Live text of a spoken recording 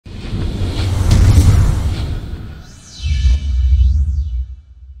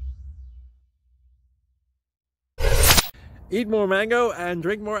Eat more mango and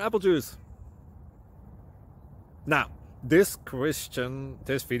drink more apple juice. Now, this video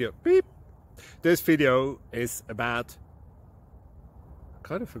is about, I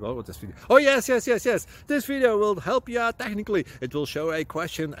kind of forgot what this video. Oh yes. This video will help you out technically. It will show a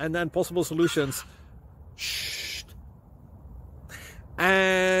question and then possible solutions. Shh.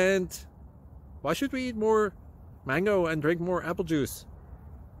 And why should we eat more mango and drink more apple juice?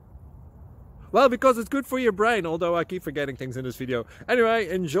 Well, because it's good for your brain, although I keep forgetting things in this video. Anyway,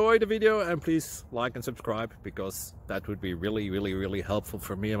 enjoy the video and please like and subscribe, because that would be really helpful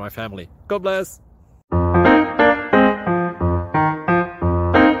for me and my family. God bless!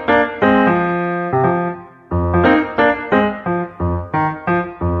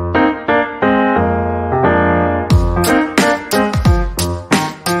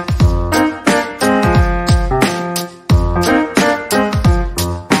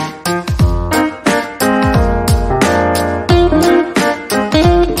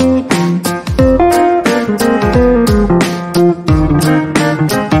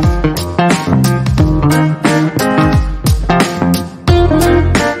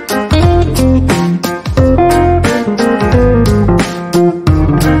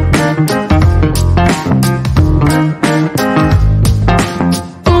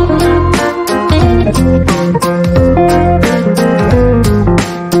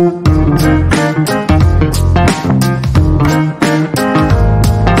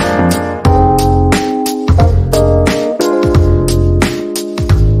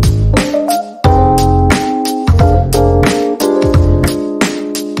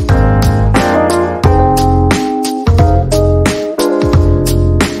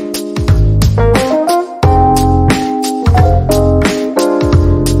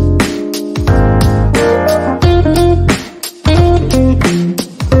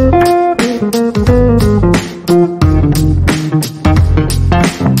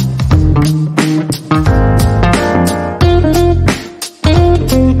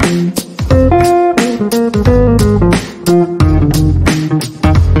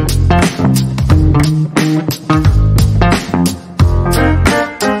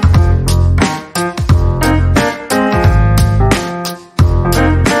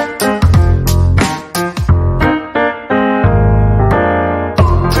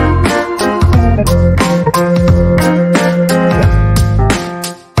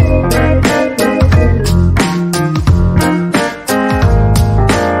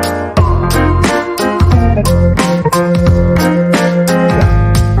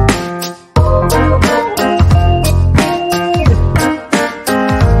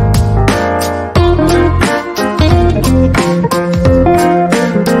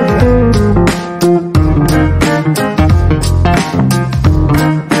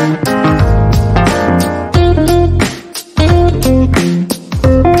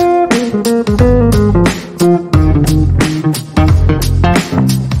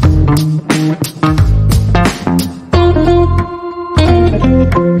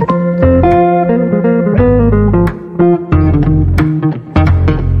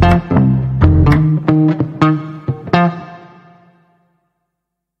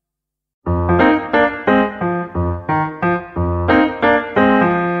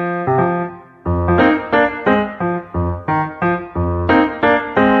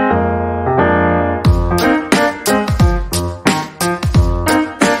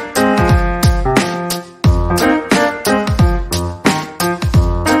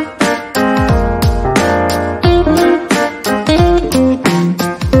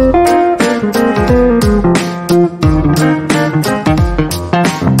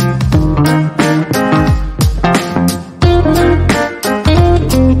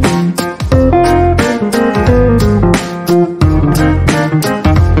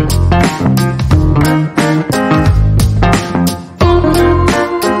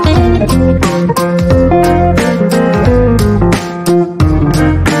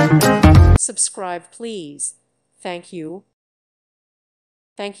 Subscribe, please. Thank you.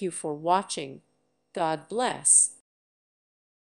 Thank you for watching. God bless.